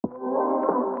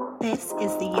This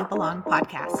is the You Belong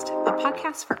podcast, a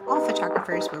podcast for all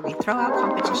photographers where we throw out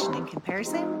competition and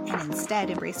comparison and instead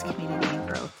embrace community and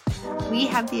growth. We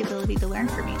have the ability to learn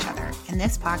from each other, and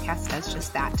this podcast does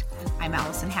just that. I'm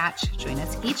Allison Hatch. Join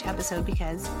us each episode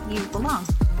because you belong.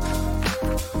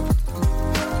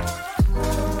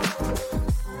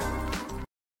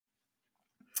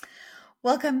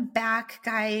 Welcome back,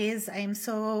 guys. I'm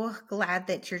so glad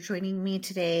that you're joining me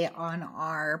today on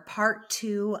our part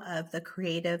 2 of The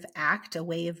Creative Act, A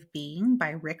Way of Being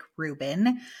by Rick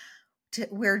Rubin.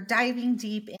 We're diving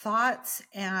deep in thoughts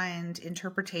and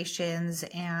interpretations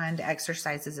and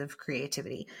exercises of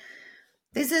creativity.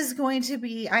 This is going to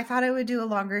be, I thought I would do a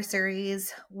longer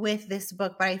series with this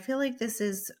book, but I feel like this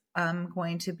is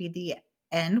going to be the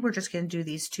end. We're just going to do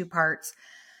these 2 parts.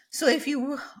 So if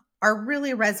you are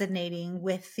really resonating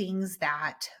with things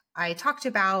that I talked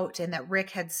about and that Rick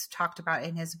has talked about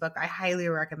in his book, I highly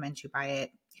recommend you buy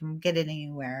it. You can get it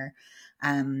anywhere.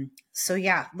 So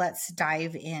yeah, let's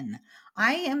dive in.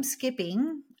 I am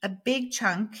skipping a big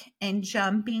chunk and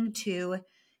jumping to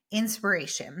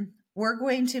inspiration. We're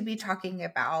going to be talking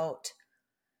about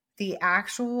the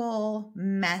actual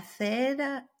method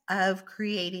of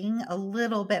creating a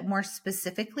little bit more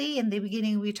specifically. In the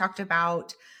beginning, we talked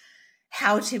about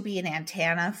how to be an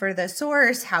antenna for the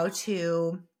source, how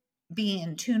to be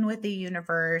in tune with the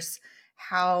universe,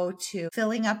 how to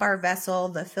filling up our vessel,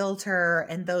 the filter,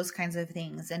 and those kinds of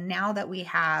things. And now that we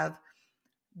have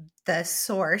the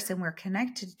source and we're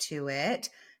connected to it,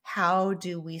 how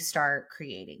do we start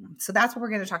creating? So that's what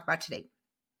we're going to talk about today.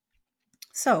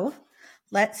 So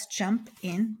let's jump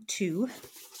into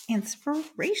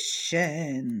inspiration.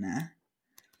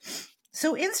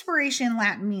 So inspiration in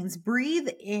Latin means breathe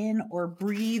in or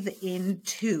breathe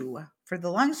into. For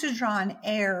the lungs to draw in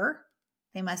air,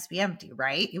 they must be empty,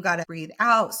 right? You got to breathe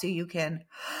out so you can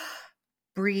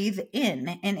breathe in.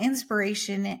 And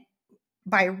inspiration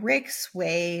by Rick's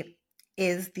way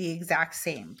is the exact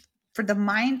same. For the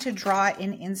mind to draw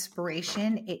in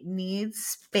inspiration, it needs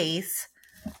space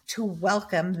to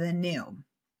welcome the new.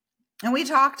 And we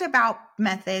talked about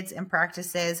methods and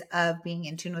practices of being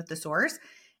in tune with the source.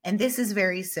 And this is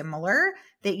very similar,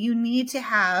 that you need to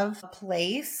have a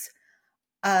place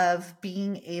of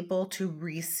being able to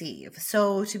receive.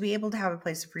 So to be able to have a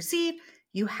place to receive,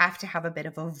 you have to have a bit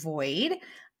of a void,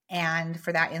 and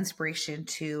for that inspiration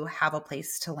to have a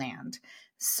place to land.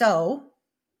 So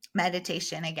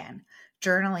meditation again,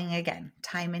 journaling again,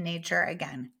 time in nature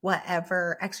again,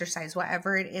 whatever exercise,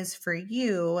 whatever it is for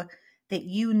you that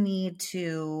you need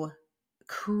to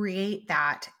create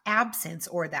that absence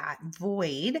or that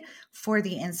void for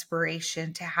the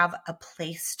inspiration to have a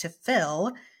place to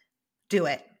fill, do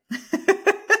it.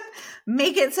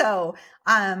 Make it so.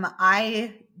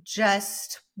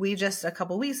 We just a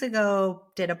couple weeks ago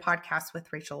did a podcast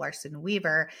with Rachel Larson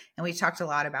Weaver, and we talked a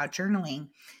lot about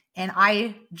journaling. And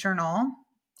I journal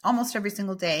almost every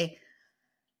single day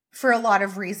for a lot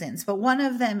of reasons. But one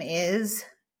of them is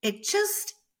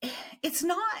it's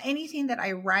not anything that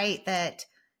I write that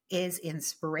is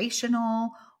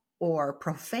inspirational or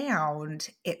profound.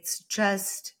 It's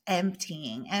just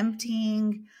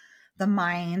emptying the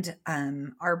mind.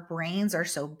 Our brains are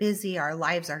so busy. Our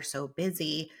lives are so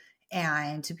busy.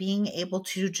 And being able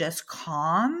to just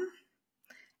calm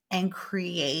and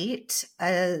create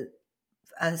a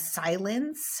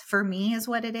silence, for me is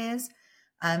what it is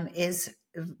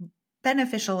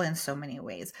beneficial in so many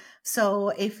ways. So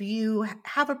if you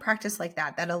have a practice like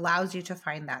that allows you to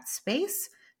find that space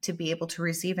to be able to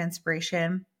receive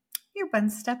inspiration, you're one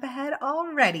step ahead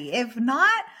already. If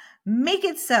not, make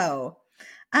it so.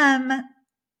 And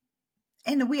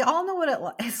we all know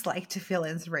what it's like to feel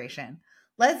inspiration.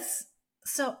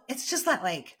 So it's just that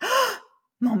like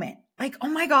moment, like, oh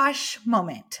my gosh,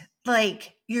 moment.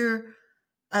 Like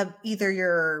either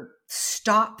you're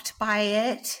stopped by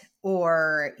it,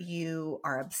 or you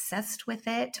are obsessed with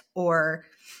it, or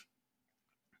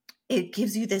it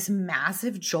gives you this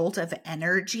massive jolt of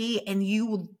energy and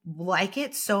you like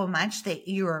it so much that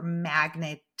you're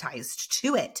magnetized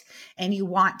to it and you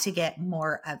want to get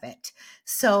more of it.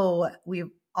 So we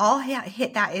all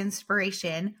hit that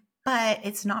inspiration, but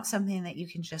it's not something that you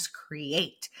can just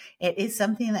create. It is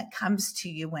something that comes to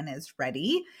you when it's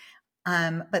ready.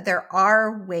 But there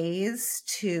are ways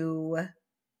to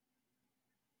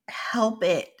help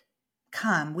it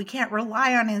come. We can't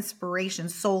rely on inspiration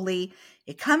solely.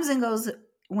 It comes and goes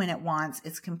when it wants.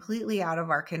 It's completely out of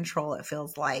our control, it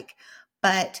feels like.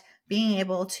 But being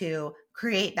able to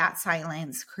create that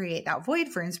silence, create that void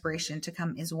for inspiration to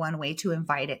come is one way to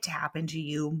invite it to happen to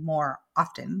you more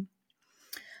often.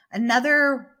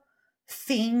 Another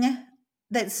thing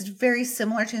that's very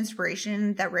similar to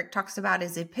inspiration that Rick talks about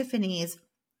is epiphanies.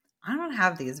 I don't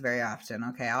have these very often.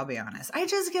 Okay, I'll be honest. I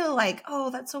just get like,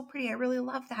 oh, that's so pretty. I really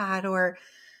love that. Or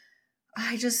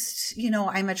I just,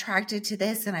 I'm attracted to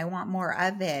this and I want more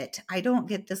of it. I don't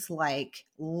get this like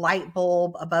light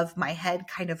bulb above my head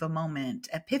kind of a moment,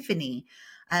 epiphany.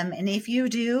 And if you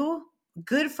do,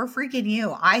 good for freaking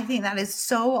you. I think that is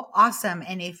so awesome.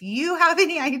 And if you have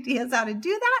any ideas how to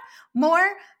do that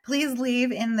more, please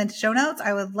leave in the show notes.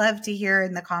 I would love to hear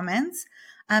in the comments.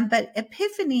 But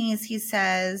epiphanies, he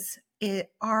says,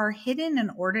 are hidden in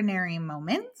ordinary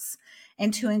moments.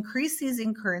 And to increase these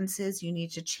occurrences, you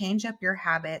need to change up your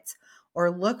habits or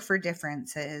look for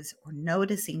differences or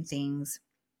noticing things,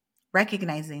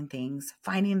 recognizing things,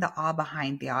 finding the awe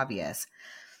behind the obvious.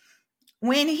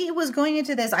 When he was going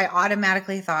into this, I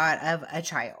automatically thought of a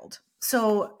child.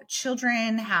 So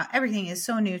children have, everything is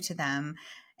so new to them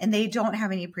and they don't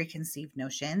have any preconceived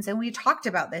notions. And we talked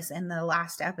about this in the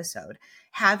last episode,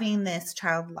 having this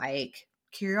childlike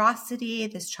curiosity,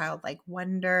 this childlike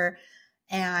wonder.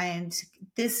 And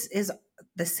this is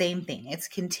the same thing. It's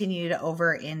continued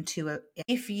over into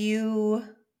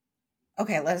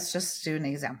okay, let's just do an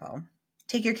example.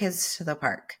 Take your kids to the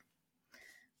park.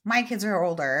 My kids are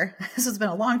older. This has been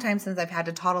a long time since I've had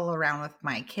to toddle around with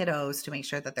my kiddos to make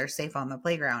sure that they're safe on the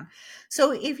playground.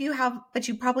 So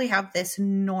you probably have this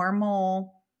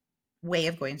normal way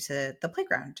of going to the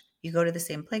playground. You go to the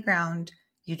same playground.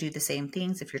 You do the same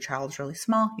things. If your child's really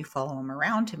small, you follow them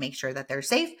around to make sure that they're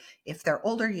safe. If they're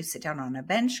older, you sit down on a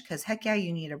bench because heck yeah,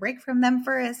 you need a break from them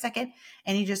for a second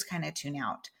and you just kind of tune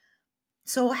out.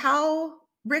 So how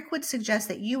Rick would suggest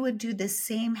that you would do the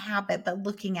same habit, but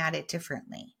looking at it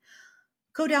differently.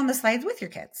 Go down the slides with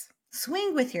your kids,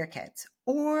 swing with your kids,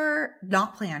 or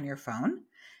not play on your phone.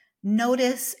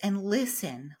 Notice and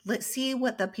listen. Let's see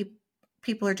what the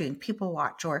people are doing. People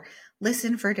watch or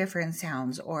listen for different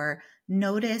sounds or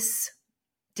notice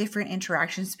different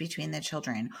interactions between the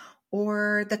children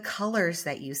or the colors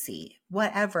that you see.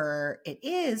 Whatever it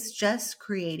is, just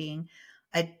creating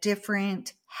a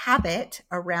different habit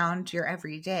around your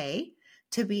everyday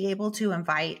to be able to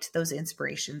invite those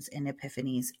inspirations and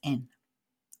epiphanies in.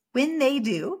 When they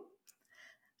do,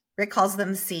 Rick calls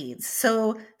them seeds.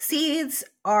 So seeds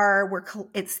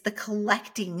it's the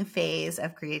collecting phase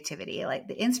of creativity. Like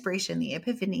the inspiration, the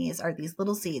epiphanies are these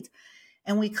little seeds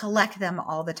and we collect them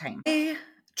all the time. I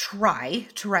try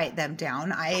to write them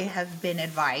down. I have been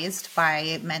advised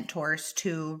by mentors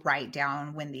to write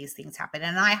down when these things happen.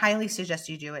 And I highly suggest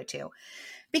you do it too.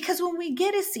 Because when we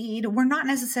get a seed, we're not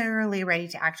necessarily ready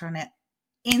to act on it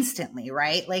instantly,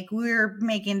 right? Like we're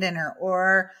making dinner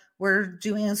or we're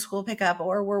doing a school pickup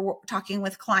or we're talking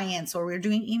with clients or we're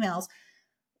doing emails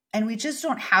and we just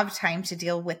don't have time to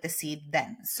deal with the seed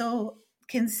then. So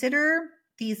consider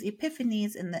these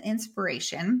epiphanies and the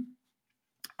inspiration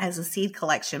as a seed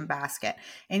collection basket.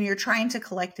 And you're trying to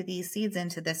collect these seeds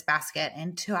into this basket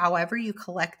and to however you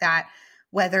collect that,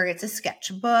 whether it's a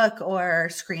sketchbook or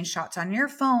screenshots on your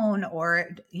phone or,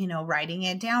 writing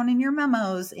it down in your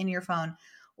memos in your phone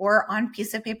or on a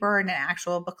piece of paper or in an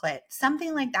actual booklet,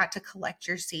 something like that to collect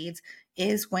your seeds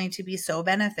is going to be so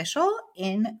beneficial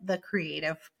in the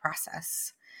creative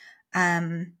process.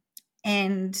 And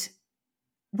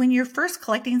when you're first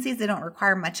collecting seeds, they don't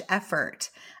require much effort.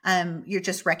 You're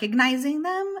just recognizing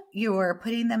them. You're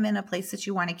putting them in a place that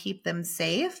you want to keep them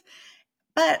safe.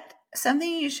 But something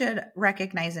you should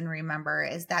recognize and remember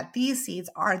is that these seeds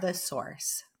are the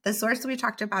source that we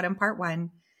talked about in part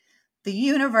 1. The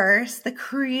universe, the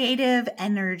creative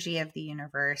energy of the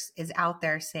universe is out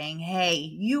there saying, hey,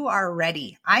 you are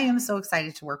ready. I am so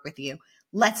excited to work with you.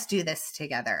 Let's do this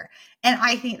together. And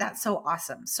I think that's so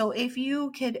awesome. So if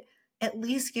you could at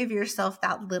least give yourself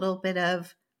that little bit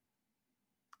of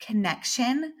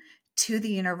connection to the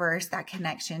universe, that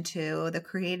connection to the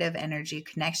creative energy,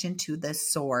 connection to the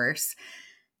source,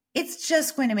 it's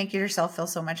just going to make yourself feel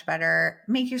so much better,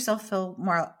 make yourself feel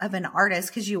more of an artist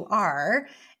because you are,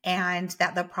 and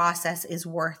that the process is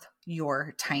worth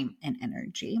your time and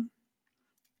energy.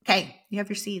 Okay, you have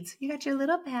your seeds. You got your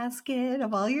little basket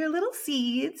of all your little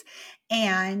seeds.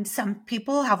 And some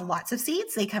people have lots of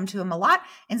seeds. They come to them a lot.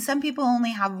 And some people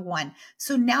only have one.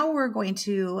 So now we're going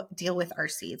to deal with our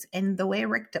seeds. And the way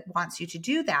Rick wants you to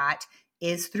do that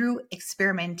is through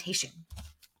experimentation.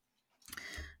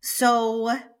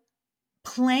 So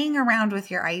playing around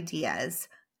with your ideas,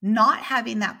 not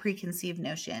having that preconceived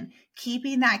notion,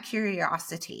 keeping that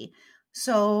curiosity.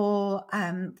 So,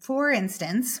 for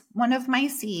instance, one of my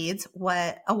seeds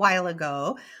a while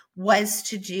ago was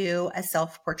to do a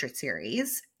self-portrait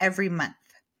series every month.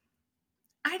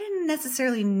 I didn't didn't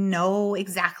necessarily know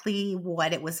exactly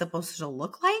what it was supposed to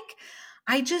look like.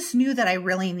 I just knew that I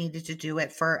really needed to do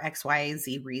it for X, Y,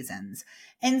 Z reasons.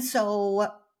 And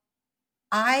so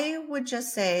I would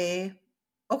just say,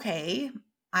 okay,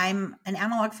 I'm an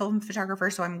analog film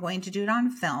photographer, so I'm going to do it on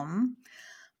film.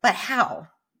 But how?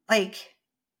 Like,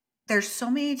 there's so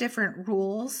many different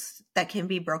rules that can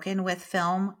be broken with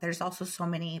film. There's also so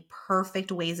many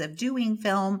perfect ways of doing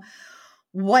film.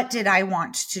 What did I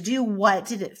want to do? What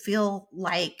did it feel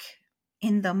like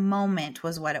in the moment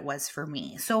was what it was for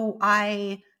me. So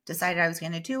I decided I was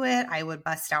going to do it. I would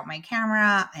bust out my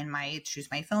camera and choose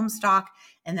my film stock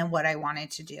and then what I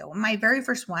wanted to do. My very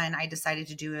first one, I decided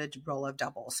to do a roll of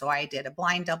double. So I did a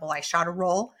blind double. I shot a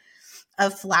roll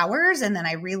of flowers and then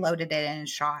I reloaded it and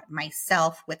shot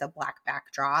myself with a black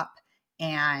backdrop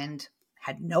and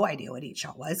had no idea what each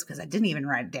shot was because I didn't even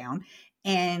write it down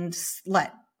and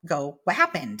let go what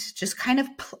happened. Just kind of,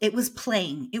 it was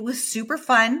playing. It was super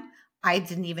fun. I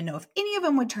didn't even know if any of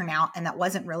them would turn out, and that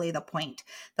wasn't really the point.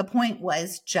 The point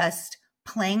was just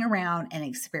playing around and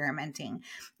experimenting.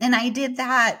 And I did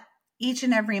that each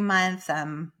and every month.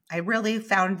 I really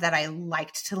found that I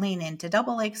liked to lean into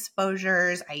double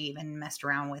exposures. I even messed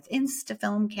around with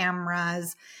Instafilm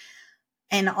cameras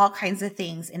and all kinds of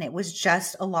things. And it was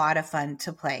just a lot of fun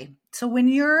to play. So when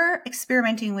you're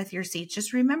experimenting with your seeds,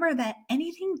 just remember that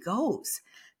anything goes.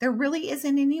 There really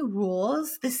isn't any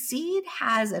rules. The seed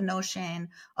has a notion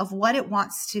of what it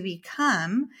wants to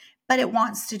become, but it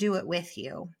wants to do it with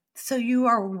you. So you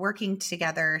are working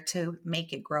together to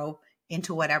make it grow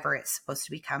into whatever it's supposed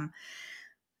to become.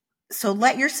 So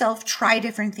let yourself try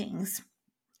different things.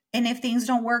 And if things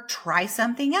don't work, try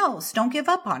something else. Don't give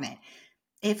up on it.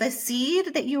 If a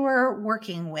seed that you are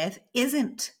working with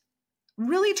isn't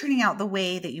really turning out the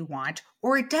way that you want,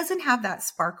 or it doesn't have that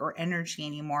spark or energy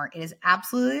anymore, it is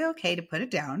absolutely okay to put it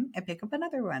down and pick up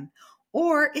another one.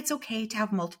 Or it's okay to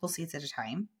have multiple seeds at a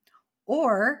time.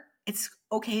 Or it's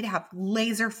okay to have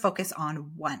laser focus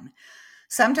on one.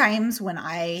 Sometimes when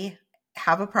I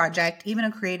have a project, even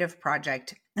a creative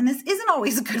project, and this isn't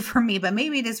always good for me, but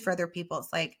maybe it is for other people.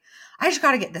 It's like, I just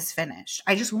got to get this finished.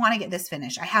 I just want to get this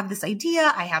finished. I have this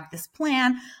idea. I have this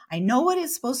plan. I know what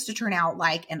it's supposed to turn out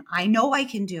like, and I know I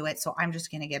can do it. So I'm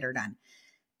just going to get her done.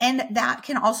 And that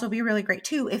can also be really great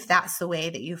too, if that's the way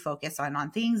that you focus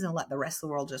on things and let the rest of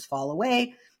the world just fall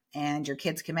away and your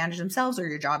kids can manage themselves or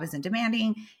your job isn't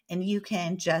demanding and you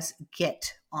can just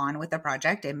get on with the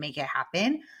project and make it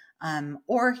happen.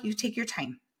 Or you take your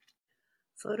time.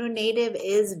 Photo Native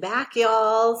is back,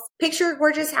 y'all. Picture a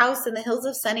gorgeous house in the hills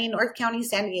of sunny North County,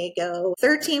 San Diego.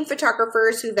 13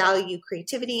 photographers who value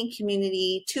creativity and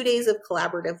community, 2 days of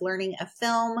collaborative learning of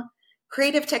film,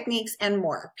 creative techniques, and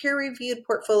more. Peer-reviewed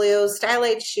portfolios,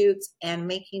 stylized shoots, and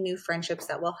making new friendships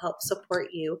that will help support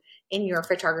you in your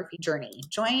photography journey.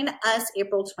 Join us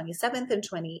April 27th and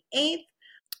 28th.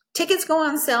 Tickets go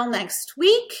on sale next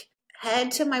week.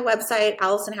 Head to my website,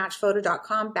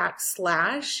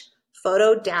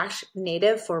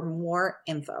 AllisonHatchPhoto.com/photo-native for more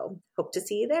info. Hope to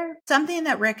see you there. Something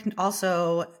that Rick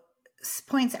also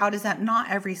points out is that not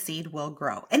every seed will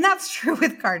grow. And that's true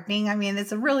with gardening. I mean,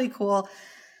 it's a really cool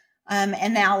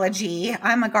analogy.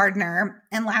 I'm a gardener,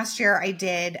 and last year I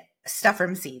did stuff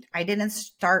from seed. I didn't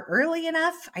start early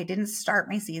enough. I didn't start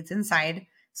my seeds inside.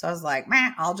 So I was like,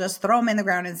 I'll just throw them in the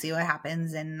ground and see what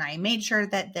happens. And I made sure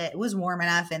that it was warm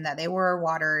enough and that they were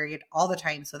watered all the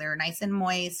time. So they were nice and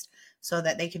moist so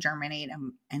that they could germinate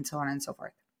and so on and so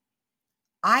forth.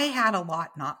 I had a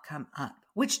lot not come up,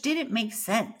 which didn't make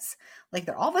sense. Like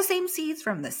they're all the same seeds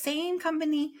from the same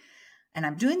company. And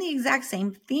I'm doing the exact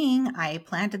same thing. I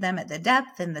planted them at the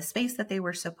depth and the space that they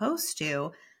were supposed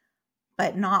to,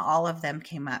 but not all of them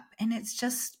came up. And it's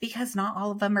just because not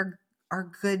all of them are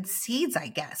good seeds, I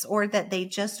guess, or that they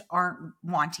just aren't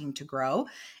wanting to grow.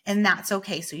 And that's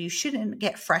okay. So you shouldn't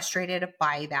get frustrated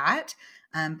by that,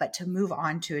 but to move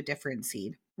on to a different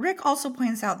seed. Rick also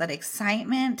points out that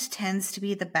excitement tends to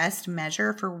be the best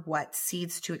measure for what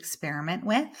seeds to experiment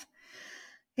with.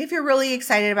 If you're really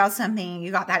excited about something,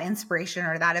 you got that inspiration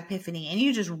or that epiphany, and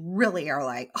you just really are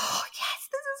like, oh, yes,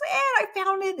 this is it. I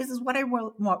found it. This is what I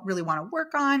really want to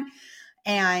work on.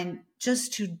 And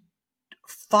just to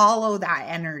follow that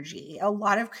energy. A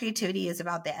lot of creativity is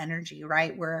about the energy,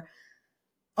 right? We're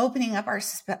opening up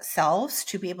ourselves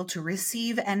to be able to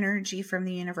receive energy from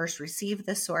the universe, receive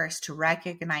the source, to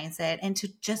recognize it, and to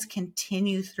just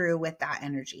continue through with that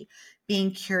energy,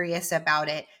 being curious about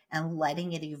it and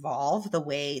letting it evolve the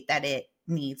way that it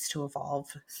needs to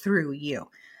evolve through you.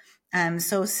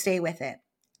 So stay with it.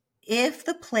 If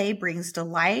the play brings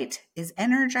delight, is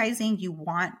energizing, you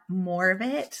want more of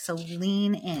it, so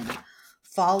lean in.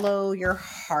 follow your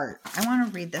heart. I want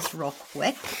to read this real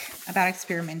quick about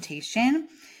experimentation.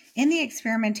 In the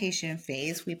experimentation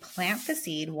phase, we plant the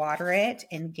seed, water it,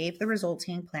 and gave the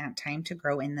resulting plant time to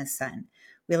grow in the sun.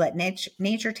 We let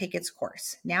nature take its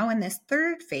course. Now in this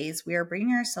third phase, we are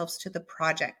bringing ourselves to the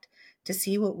project to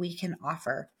see what we can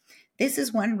offer. This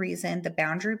is one reason the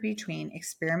boundary between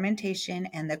experimentation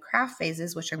and the craft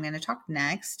phases, which I'm going to talk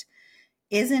next,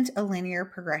 isn't a linear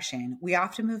progression. We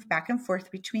often move back and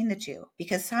forth between the two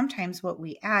because sometimes what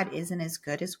we add isn't as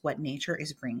good as what nature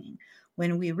is bringing.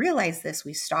 When we realize this,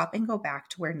 we stop and go back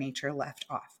to where nature left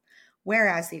off.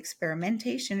 Whereas the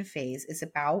experimentation phase is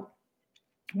about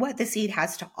what the seed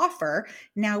has to offer,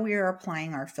 now we are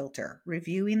applying our filter,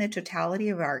 reviewing the totality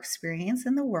of our experience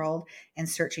in the world and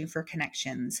searching for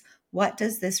connections. What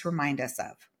does this remind us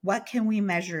of? What can we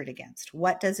measure it against?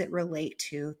 What does it relate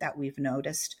to that we've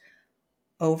noticed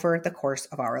over the course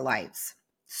of our lives?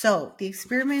 So the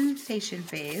experimentation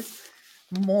phase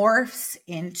morphs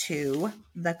into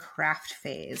the craft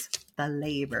phase, the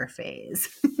labor phase.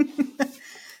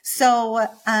 So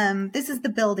this is the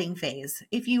building phase.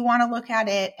 If you want to look at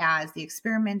it as the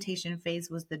experimentation phase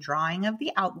was the drawing of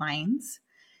the outlines,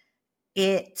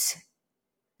 the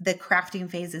crafting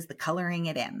phase is the coloring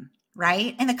it in,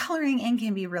 right? And the coloring in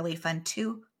can be really fun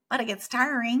too, but it gets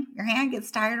tiring. Your hand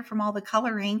gets tired from all the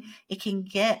coloring. It can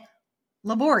get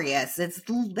laborious. It's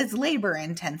labor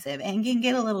intensive and can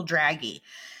get a little draggy.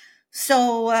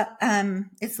 So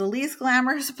it's the least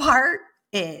glamorous part.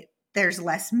 There's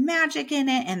less magic in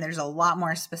it, and there's a lot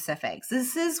more specifics.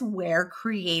 This is where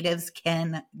creatives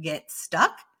can get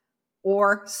stuck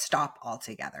or stop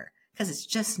altogether because it's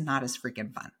just not as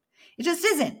freaking fun. It just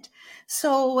isn't.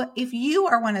 So if you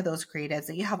are one of those creatives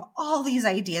that you have all these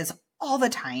ideas all the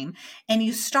time and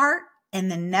you start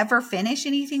and then never finish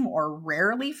anything or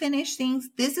rarely finish things,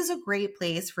 this is a great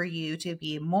place for you to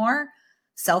be more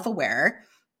self-aware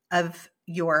of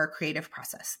your creative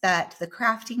process, that the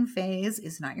crafting phase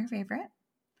is not your favorite,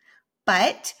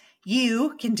 but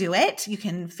you can do it. You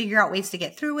can figure out ways to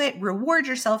get through it, reward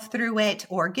yourself through it,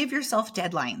 or give yourself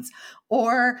deadlines,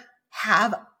 or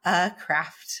have a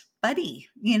craft buddy,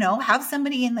 have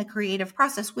somebody in the creative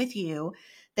process with you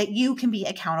that you can be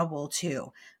accountable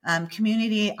to.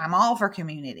 Community, I'm all for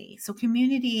community. So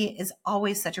community is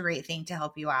always such a great thing to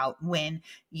help you out when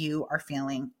you are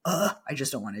feeling, I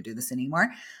just don't want to do this anymore.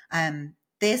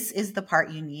 This is the part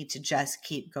you need to just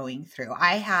keep going through.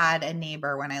 I had a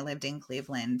neighbor when I lived in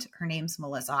Cleveland. Her name's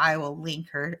Melissa. I will link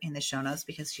her in the show notes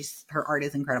because her art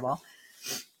is incredible.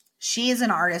 She is an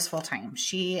artist full time.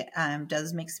 She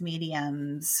does mixed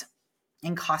mediums,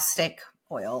 encaustic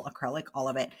oil, acrylic, all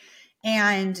of it.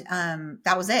 And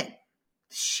that was it.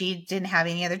 She didn't have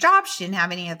any other job. She didn't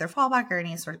have any other fallback or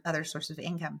any other source of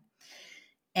income.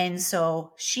 And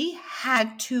so she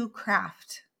had to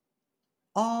craft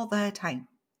all the time.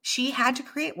 She had to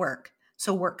create work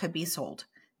so work could be sold.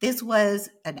 This was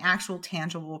an actual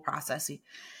tangible process.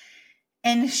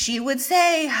 And she would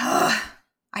say, I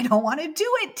don't want to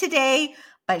do it today.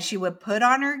 But she would put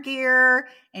on her gear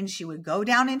and she would go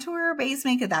down into her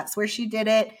basement because that's where she did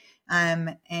it.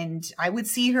 And I would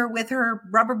see her with her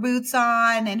rubber boots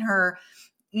on and her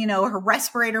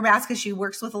respirator mask because she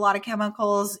works with a lot of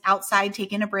chemicals outside,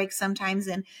 taking a break sometimes.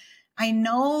 And I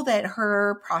know that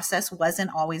her process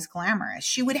wasn't always glamorous.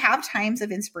 She would have times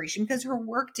of inspiration because her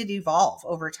work did evolve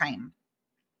over time.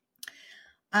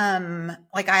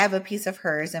 Like I have a piece of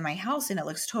hers in my house and it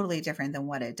looks totally different than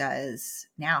what it does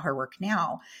now, her work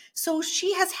now. So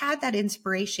she has had that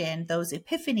inspiration, those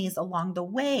epiphanies along the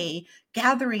way,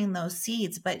 gathering those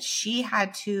seeds, but she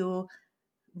had to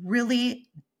really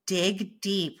dig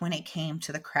deep when it came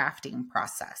to the crafting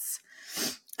process.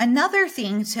 Another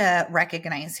thing to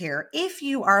recognize here, if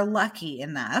you are lucky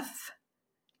enough,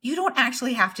 you don't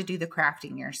actually have to do the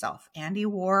crafting yourself. Andy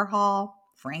Warhol,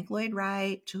 Frank Lloyd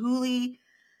Wright, Julie,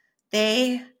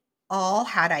 they all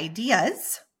had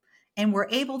ideas and were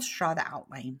able to draw the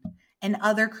outline, and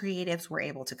other creatives were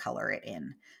able to color it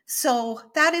in. So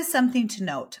that is something to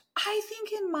note. I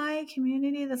think in my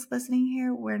community that's listening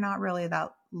here, we're not really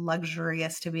that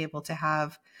luxurious to be able to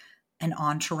have an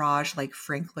entourage like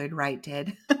Frank Lloyd Wright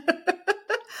did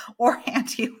or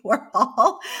Andy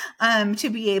Warhol to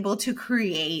be able to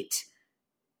create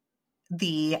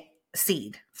the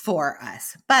seed for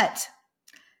us. But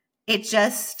it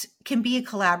just can be a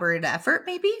collaborative effort,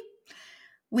 maybe.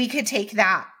 We could take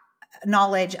that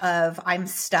knowledge of I'm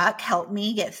stuck, help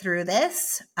me get through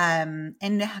this, and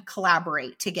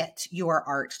collaborate to get your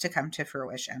art to come to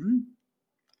fruition.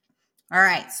 All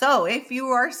right. So if you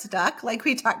are stuck, like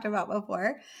we talked about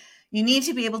before, you need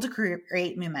to be able to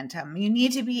create momentum. You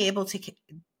need to be able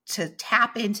to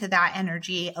tap into that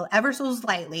energy ever so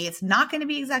slightly. It's not going to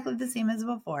be exactly the same as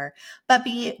before, but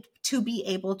to be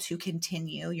able to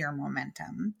continue your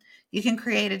momentum. You can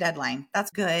create a deadline.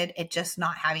 That's good. It's just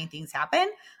not having things happen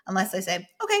unless I say,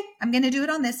 okay, I'm going to do it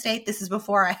on this date. This is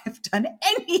before I have done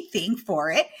anything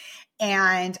for it.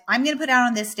 And I'm going to put it out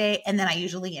on this day. And then I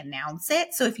usually announce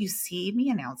it. So if you see me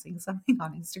announcing something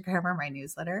on Instagram or my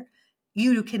newsletter,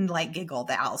 you can like giggle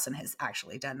that Allison has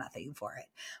actually done nothing for it.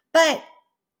 But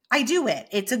I do it.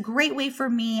 It's a great way for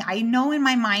me. I know in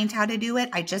my mind how to do it.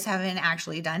 I just haven't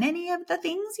actually done any of the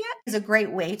things yet. It's a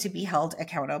great way to be held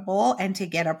accountable and to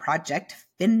get a project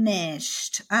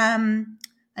finished.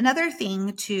 Another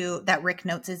thing that Rick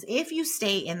notes is if you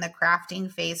stay in the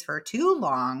crafting phase for too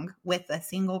long with a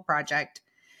single project,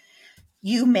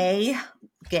 you may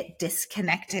get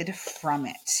disconnected from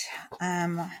it.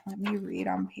 Let me read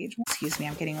on page 1. Excuse me,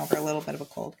 I'm getting over a little bit of a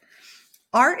cold.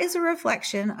 Art is a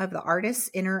reflection of the artist's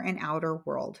inner and outer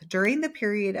world during the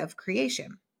period of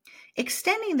creation.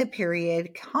 Extending the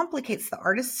period complicates the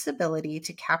artist's ability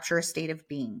to capture a state of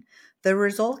being. The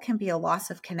result can be a loss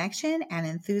of connection and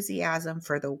enthusiasm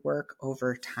for the work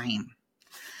over time.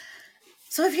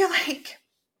 So if you're like,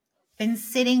 been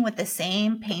sitting with the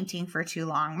same painting for too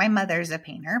long, my mother's a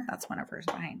painter. That's one of hers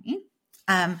behind me.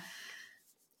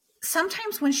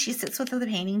 Sometimes when she sits with the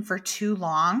painting for too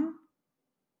long,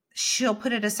 she'll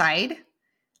put it aside.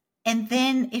 And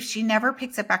then if she never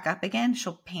picks it back up again,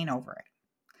 she'll paint over it.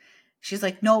 She's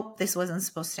like, nope, this wasn't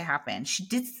supposed to happen. She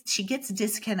gets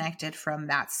disconnected from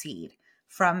that seed,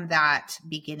 from that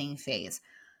beginning phase.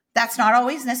 That's not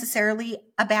always necessarily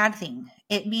a bad thing.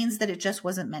 It means that it just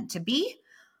wasn't meant to be.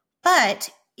 But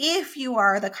if you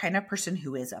are the kind of person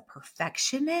who is a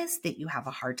perfectionist, that you have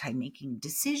a hard time making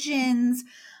decisions,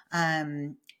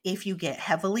 if you get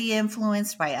heavily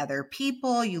influenced by other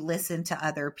people, you listen to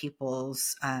other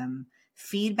people's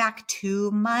feedback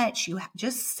too much, you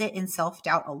just sit in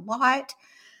self-doubt a lot,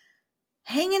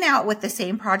 hanging out with the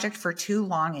same project for too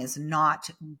long is not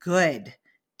good.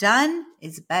 Done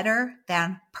is better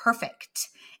than perfect.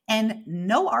 And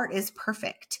no art is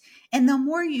perfect. And the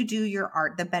more you do your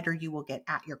art, the better you will get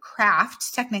at your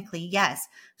craft. Technically, yes.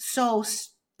 So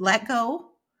let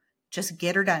go. Just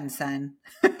get her done, son.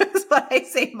 That's what I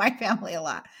say to my family a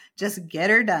lot. Just get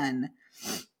her done.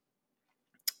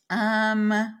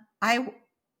 I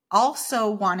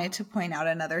also wanted to point out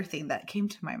another thing that came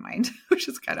to my mind, which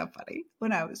is kind of funny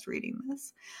when I was reading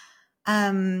this.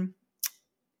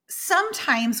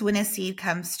 Sometimes when a seed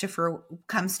comes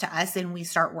to us and we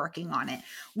start working on it,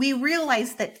 we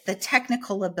realize that the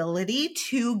technical ability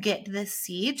to get the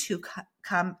seed to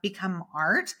become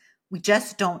art, we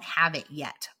just don't have it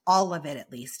yet. All of it,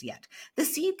 at least yet. The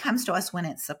seed comes to us when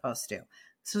it's supposed to.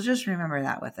 So just remember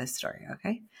that with this story,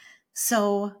 okay?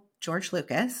 So George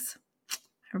Lucas,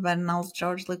 everybody knows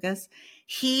George Lucas.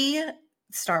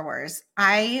 Star Wars.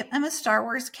 I am a Star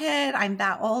Wars kid. I'm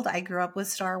that old. I grew up with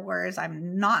Star Wars.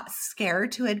 I'm not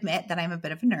scared to admit that I'm a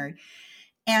bit of a nerd.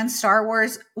 And Star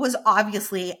Wars was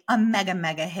obviously a mega,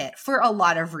 mega hit for a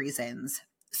lot of reasons.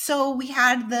 So we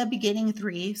had the beginning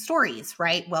 3 stories,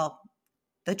 right? Well,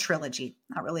 the trilogy,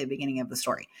 not really the beginning of the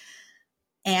story.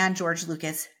 And George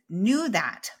Lucas knew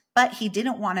that, but he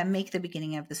didn't want to make the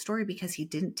beginning of the story because he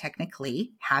didn't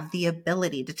technically have the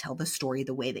ability to tell the story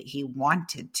the way that he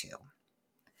wanted to.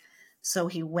 So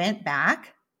he went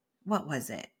back, what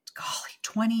was it? Golly,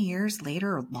 20 years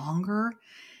later or longer,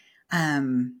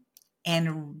 and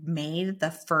made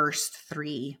the first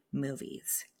 3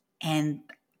 movies, and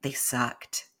they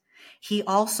sucked. He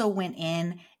also went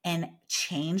in and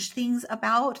changed things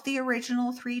about the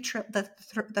original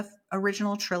the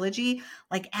original trilogy,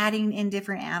 like adding in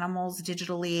different animals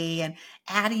digitally and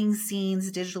adding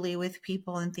scenes digitally with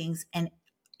people and things, and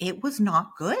it was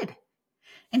not good.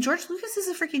 And George Lucas is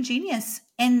a freaking genius,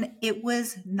 and it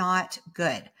was not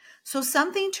good. So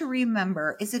something to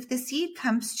remember is if the seed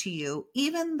comes to you,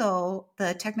 even though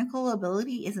the technical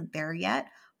ability isn't there yet,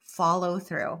 follow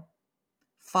through.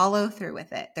 Follow through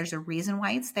with it. There's a reason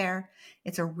why it's there.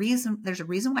 There's a reason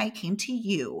why it came to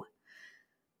you.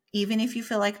 Even if you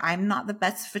feel like I'm not the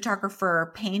best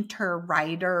photographer, painter,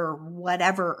 writer,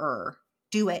 whatever,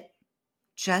 do it.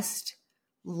 Just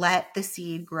let the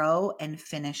seed grow and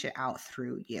finish it out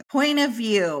through you. Point of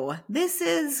view. This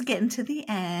is getting to the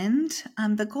end.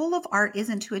 The goal of art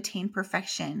isn't to attain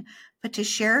perfection, but to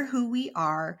share who we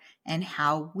are and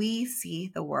how we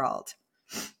see the world.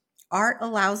 Art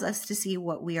allows us to see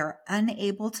what we are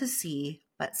unable to see,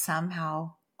 but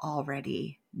somehow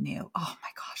already knew. Oh my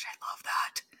gosh, I love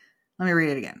that. Let me read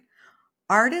it again.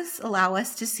 Artists allow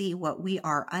us to see what we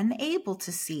are unable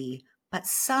to see, but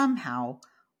somehow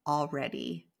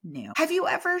already new. Have you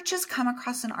ever just come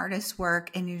across an artist's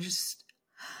work and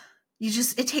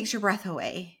it takes your breath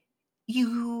away?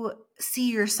 You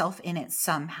see yourself in it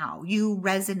somehow. You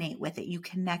resonate with it. You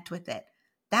connect with it.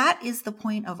 That is the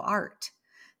point of art.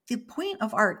 The point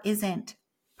of art isn't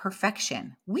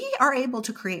perfection. We are able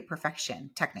to create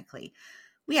perfection, technically.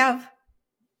 We have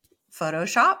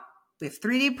Photoshop, we have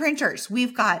 3D printers,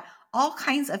 we've got all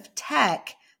kinds of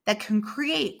tech that can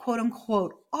create quote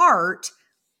unquote art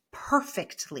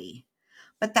perfectly.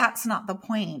 But that's not the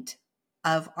point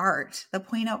of art. The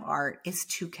point of art is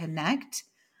to connect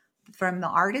from the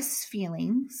artist's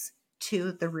feelings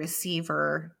to the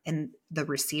receiver and the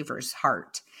receiver's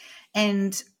heart.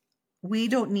 And we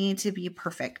don't need to be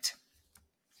perfect.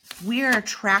 We are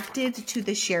attracted to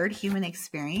the shared human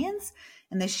experience,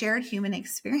 and the shared human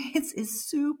experience is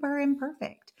super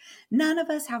imperfect. None of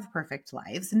us have perfect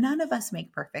lives. None of us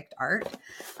make perfect art.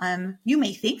 You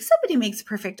may think somebody makes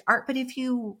perfect art, but if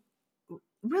you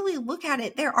really look at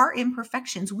it, there are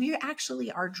imperfections. We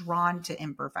actually are drawn to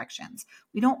imperfections.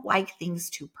 We don't like things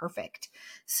too perfect.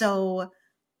 So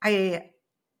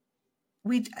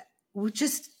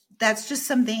that's just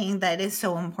something that is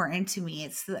so important to me.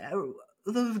 It's the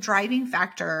driving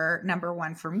factor, number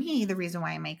one for me. The reason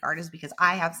why I make art is because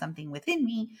I have something within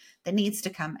me that needs to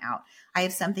come out. I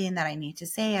have something that I need to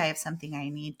say. I have something I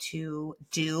need to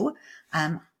do.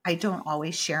 I don't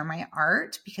always share my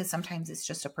art because sometimes it's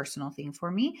just a personal thing for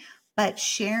me, but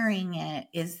sharing it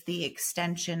is the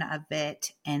extension of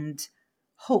it. And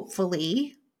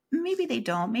hopefully, maybe they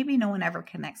don't, maybe no one ever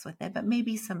connects with it, but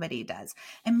maybe somebody does.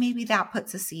 And maybe that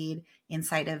puts a seed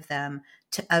inside of them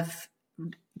of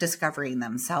discovering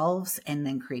themselves and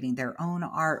then creating their own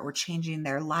art or changing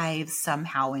their lives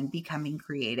somehow and becoming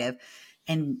creative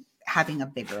and having a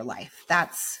bigger life.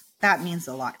 That means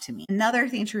a lot to me. Another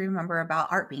thing to remember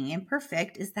about art being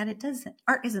imperfect is that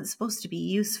art isn't supposed to be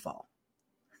useful.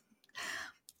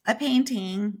 A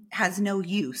painting has no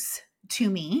use to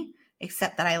me,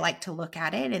 except that I like to look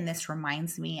at it. And this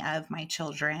reminds me of my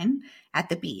children at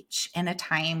the beach in a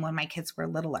time when my kids were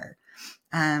littler.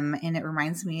 And it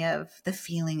reminds me of the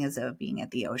feeling of being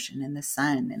at the ocean and the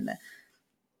sun and the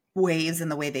waves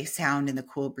and the way they sound and the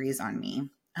cool breeze on me.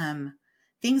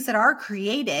 Things that are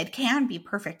created can be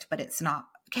perfect, but it's not,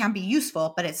 can be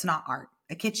useful, but it's not art.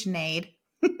 A KitchenAid,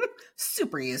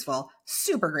 super useful,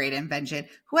 super great invention.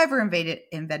 Whoever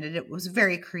invented it was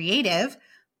very creative,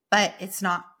 but it's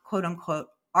not quote unquote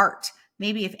art.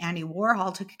 Maybe if Andy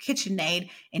Warhol took a KitchenAid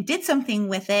and did something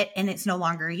with it and it's no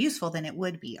longer useful, then it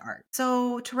would be art.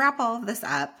 So to wrap all of this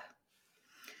up,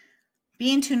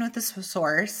 be in tune with the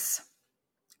source,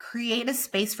 create a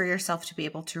space for yourself to be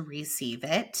able to receive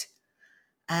it.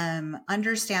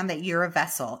 Understand that you're a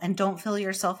vessel and don't fill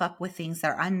yourself up with things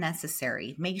that are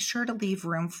unnecessary. Make sure to leave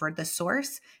room for the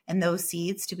source and those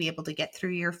seeds to be able to get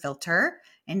through your filter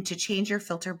and to change your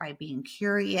filter by being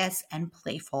curious and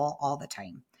playful all the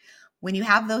time. When you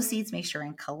have those seeds, make sure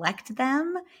and collect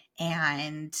them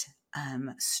and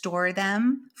store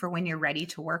them for when you're ready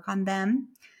to work on them.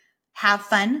 Have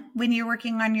fun when you're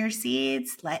working on your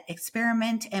seeds.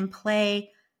 Experiment and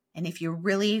play. And if you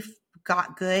really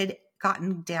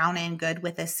gotten down and good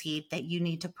with a seed that you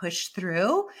need to push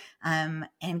through and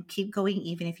keep going,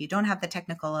 even if you don't have the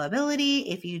technical ability,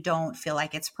 if you don't feel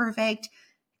like it's perfect,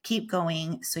 keep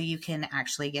going so you can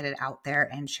actually get it out there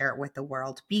and share it with the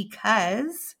world,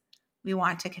 because we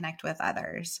want to connect with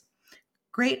others.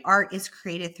 Great art is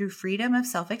created through freedom of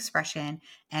self-expression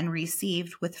and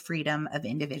received with freedom of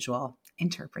individual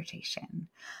interpretation.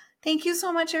 Thank you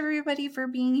so much, everybody, for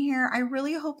being here. I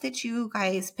really hope that you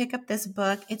guys pick up this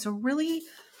book. It's a really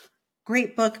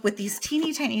great book with these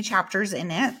teeny tiny chapters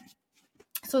in it.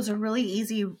 So it's a really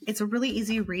easy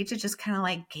read to just kind of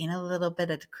like gain a little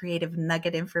bit of creative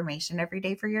nugget information every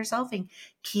day for yourself and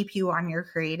keep you on your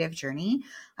creative journey.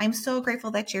 I'm so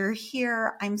grateful that you're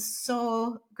here. I'm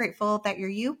so grateful that you're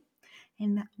you.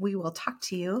 And we will talk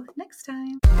to you next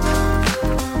time.